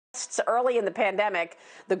tests early in the pandemic.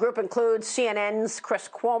 The group includes CNN's Chris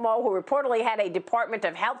Cuomo, who reportedly had a Department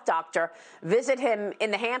of Health doctor visit him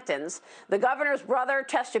in the Hamptons. The governor's brother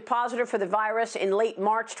tested positive for the virus in late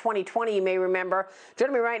March 2020, you may remember.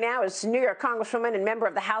 Joining me right now is New York Congresswoman and member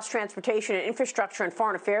of the House Transportation and Infrastructure and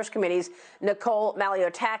Foreign Affairs Committees, Nicole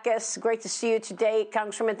Malliotakis. Great to see you today,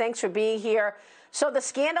 Congresswoman. Thanks for being here. So the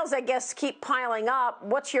scandals, I guess, keep piling up.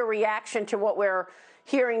 What's your reaction to what we're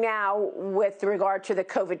hearing now with regard to the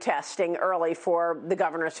COVID testing early for the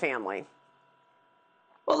governor's family?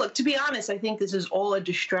 Well, look, to be honest, I think this is all a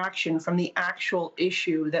distraction from the actual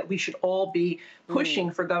issue that we should all be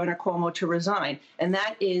pushing for Governor Cuomo to resign. And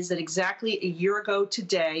that is that exactly a year ago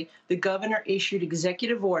today, the governor issued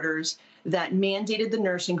executive orders that mandated the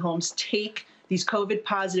nursing homes take these COVID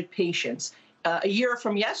positive patients. A year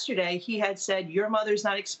from yesterday, he had said, your mother's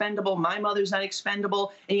not expendable, my mother's not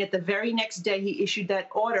expendable. And yet the very next day, he issued that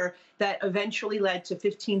order that eventually led to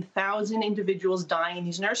 15,000 individuals dying in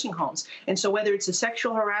these nursing homes. And so whether it's the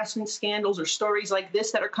sexual harassment scandals or stories like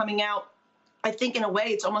this that are coming out, I think in a way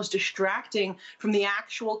it's almost distracting from the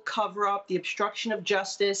actual cover-up, the obstruction of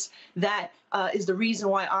justice. That is the reason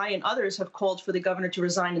why I and others have called for the governor to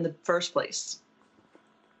resign in the first place.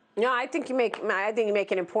 No, I think you make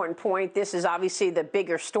an important point. This is obviously the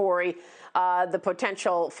bigger story, the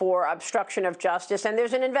potential for obstruction of justice, and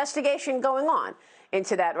there's an investigation going on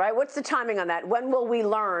into that, right? What's the timing on that? When will we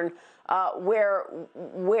learn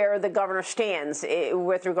where the governor stands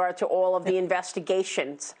with regard to all of the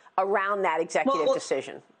investigations around that executive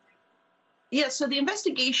decision? Yeah, so the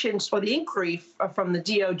investigations or the inquiry from the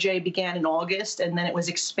DOJ began in August, and then it was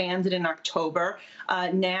expanded in October.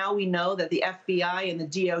 Now we know that the FBI and the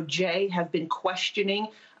DOJ have been questioning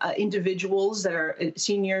individuals that are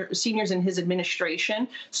seniors in his administration.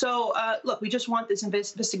 So, look, we just want this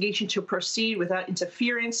investigation to proceed without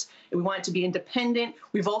interference. We want it to be independent.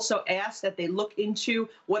 We've also asked that they look into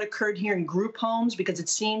what occurred here in group homes, because it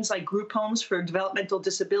seems like group homes for developmental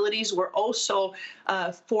disabilities were also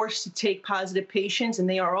forced to take positive patients, and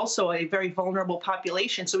they are also a very vulnerable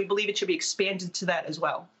population. So we believe it should be expanded to that as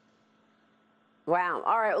well. Wow.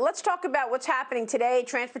 All right. Well, let's talk about what's happening today.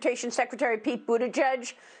 Transportation Secretary Pete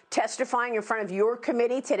Buttigieg testifying in front of your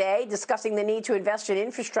committee today, discussing the need to invest in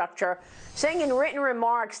infrastructure, saying in written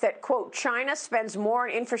remarks that, quote, China spends more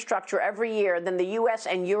on infrastructure every year than the U.S.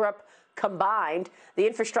 and Europe combined. The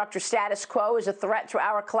infrastructure status quo is a threat to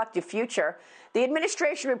our collective future. The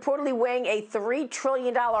administration reportedly weighing a $3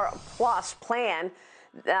 trillion plus plan.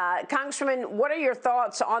 Congresswoman, what are your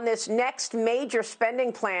thoughts on this next major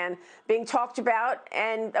spending plan being talked about?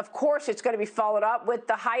 And, of course, it's going to be followed up with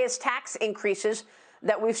the highest tax increases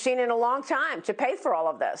that we've seen in a long time to pay for all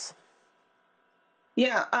of this.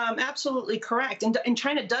 Yeah, absolutely correct. And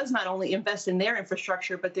China does not only invest in their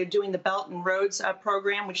infrastructure, but they're doing the Belt and Roads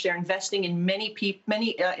program, which they're investing in many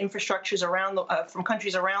infrastructures from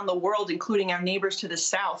countries around the world, including our neighbors to the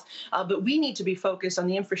south. But we need to be focused on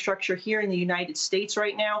the infrastructure here in the United States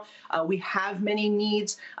right now. We have many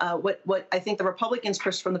needs. What I think the Republicans,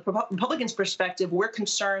 from the Republicans' perspective, we're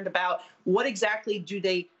concerned about what exactly do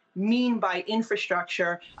they mean by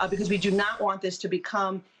infrastructure, because we do not want this to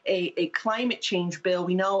become a climate change bill.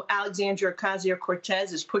 We know Alexandria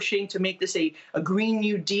Ocasio-Cortez is pushing to make this a Green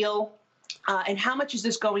New Deal. And how much is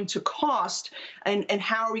this going to cost, and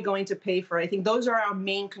how are we going to pay for it? I think those are our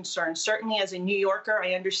main concerns. Certainly, as a New Yorker,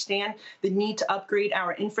 I understand the need to upgrade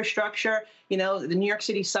our infrastructure. You know, the New York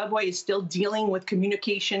City subway is still dealing with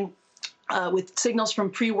communication with signals from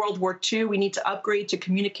pre-World War II. We need to upgrade to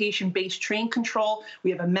communication-based train control.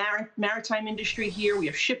 We have a maritime industry here. We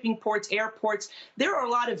have shipping ports, airports. There are a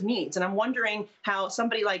lot of needs, and I'm wondering how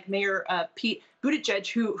somebody like Mayor Pete Buttigieg,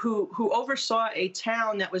 who oversaw a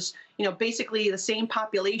town that was, you know, basically the same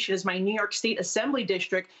population as my New York State Assembly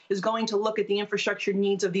district, is going to look at the infrastructure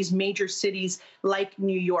needs of these major cities like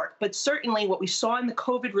New York. But certainly what we saw in the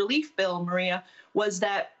COVID relief bill, Maria, was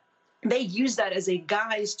that they use that as a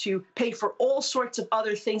guise to pay for all sorts of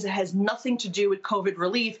other things that has nothing to do with COVID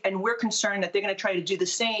relief. And we're concerned that they're going to try to do the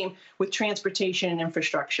same with transportation and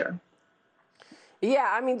infrastructure.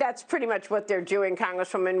 Yeah, I mean, that's pretty much what they're doing,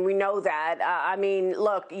 Congresswoman. We know that. I mean,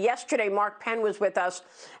 look, yesterday Mark Penn was with us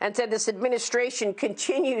and said this administration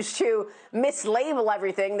continues to mislabel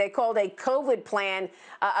everything. They called a COVID plan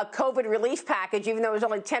a COVID relief package, even though it was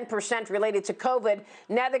only 10% related to COVID.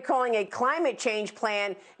 Now they're calling a climate change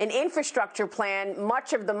plan an infrastructure plan.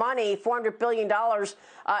 Much of the money, $400 billion,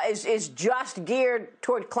 is just geared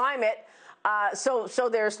toward climate. So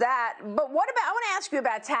there's that. But what about, I want to ask you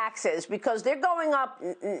about taxes, because they're going up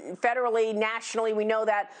federally, nationally, we know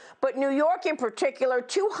that. But New York in particular,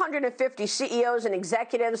 250 CEOs and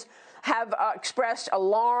executives have expressed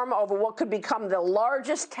alarm over what could become the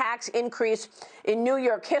largest tax increase in New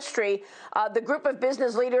York history. The group of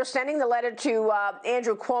business leaders sending the letter to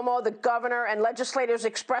Andrew Cuomo, the governor, and legislators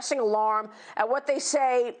expressing alarm at what they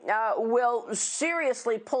say will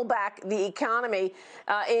seriously pull back the economy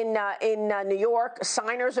in New York.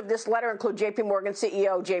 Signers of this letter include J.P. Morgan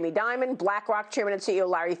CEO Jamie Dimon, BlackRock Chairman and CEO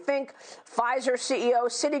Larry Fink, Pfizer CEO,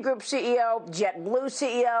 Citigroup CEO, JetBlue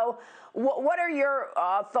CEO. What are your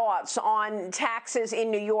thoughts on taxes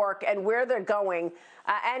in New York and where they're going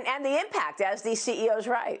and the impact as these CEOs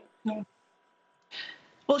write?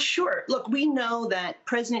 Well, sure. Look, we know that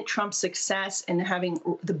President Trump's success in having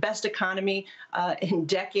the best economy in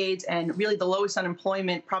decades and really the lowest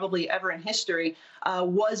unemployment probably ever in history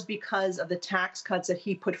was because of the tax cuts that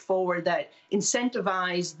he put forward that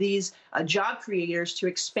incentivized these job creators to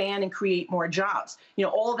expand and create more jobs. You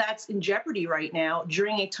know, all that's in jeopardy right now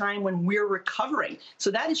during a time when we're recovering. So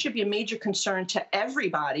that should be a major concern to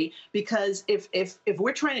everybody, because if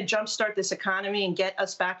we're trying to jumpstart this economy and get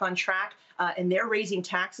us back on track, and they're raising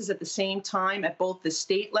taxes at the same time at both the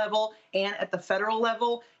state level and at the federal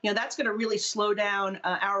level, you know, that's going to really slow down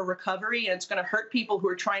our recovery, and it's going to hurt people who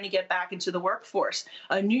are trying to get back into the workforce.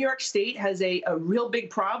 New York State has a real big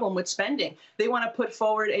problem with spending. They want to put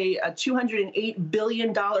forward a $208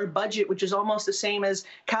 billion budget, which is almost the same as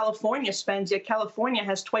California spends, yet California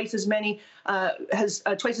has twice as many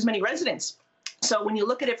residents. So when you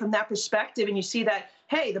look at it from that perspective and you see that,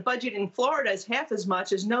 hey, the budget in Florida is half as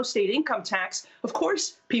much as no state income tax, of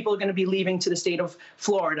course people are going to be leaving to the state of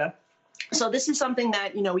Florida. So this is something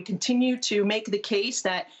that, you know, we continue to make the case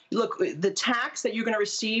that, look, the tax that you're going to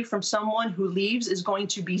receive from someone who leaves is going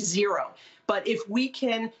to be zero. But if we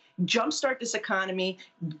can jumpstart this economy,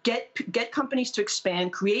 get companies to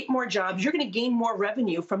expand, create more jobs, you're going to gain more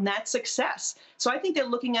revenue from that success. So I think they're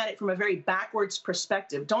looking at it from a very backwards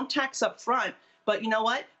perspective. Don't tax up front. But you know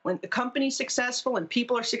what? When the company's successful and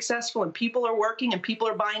people are successful and people are working and people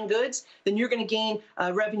are buying goods, then you're going to gain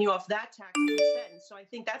revenue off that tax instead. And so I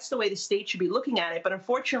think that's the way the state should be looking at it. But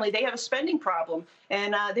unfortunately, they have a spending problem,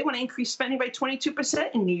 and they want to increase spending by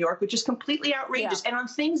 22% in New York, which is completely outrageous, and on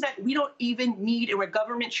things that we don't even need and where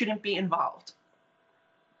government shouldn't be involved.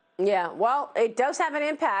 Yeah, well, it does have an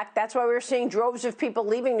impact. That's why we're seeing droves of people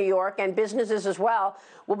leaving New York and businesses as well.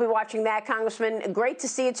 We'll be watching that, Congressman. Great to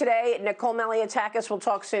see you today. Nicole Malliotakis, we'll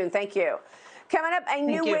talk soon. Thank you. Coming up, a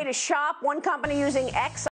new way to shop. One company using X